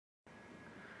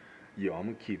Yo, I'm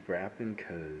gonna keep rapping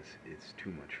cause it's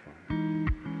too much fun.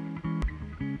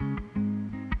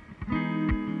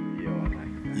 Yo, I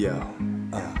like that. Yo,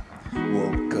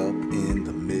 woke up in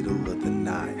the middle of the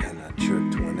night and I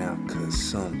jerked one out cause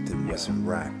something wasn't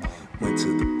right. Went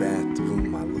to the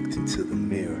bathroom, I looked into the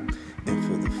mirror, and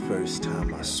for the first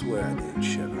time I swear I didn't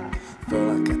shiver.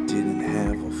 Felt like I didn't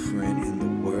have a friend in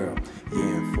the world. Yeah,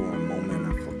 and for a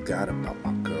moment I forgot about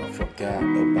my girl. Forgot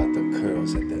about the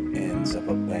curls at the ends of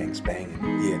her bangs banging.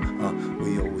 Yeah,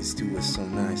 we always do it so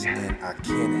nice, and I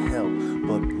can't help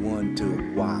but wonder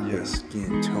why her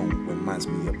skin tone reminds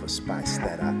me of a spice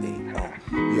that I ate.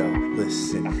 Yo,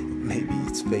 listen, maybe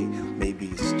it's fate, maybe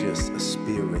it's just a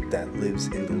spirit that lives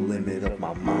in the limit of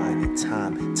my mind. And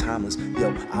time, timeless.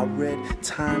 Yo, I read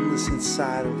Timeless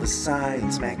inside of a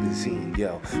science magazine.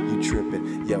 Yo, you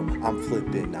tripping? Yo, I'm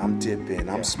flipping, I'm dipping,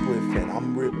 I'm spliffing,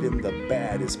 I'm ripping the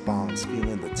baddest bombs,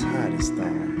 feeling the tightest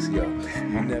thongs. Yo,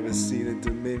 you never seen a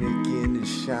Dominican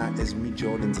as shy as me,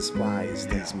 Jordan's as fly as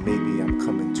these. Maybe I'm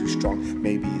coming too strong,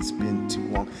 maybe it's been too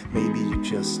long, maybe you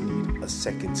just need a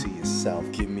second to yourself.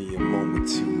 Give me a moment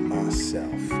to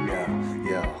myself.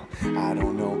 Yo, I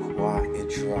don't know why it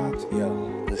dropped.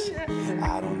 Yo, listen,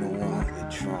 I don't know why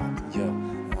it dropped. Yo,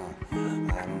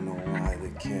 I don't know why the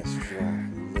cats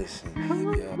dropped. Listen,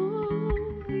 yo.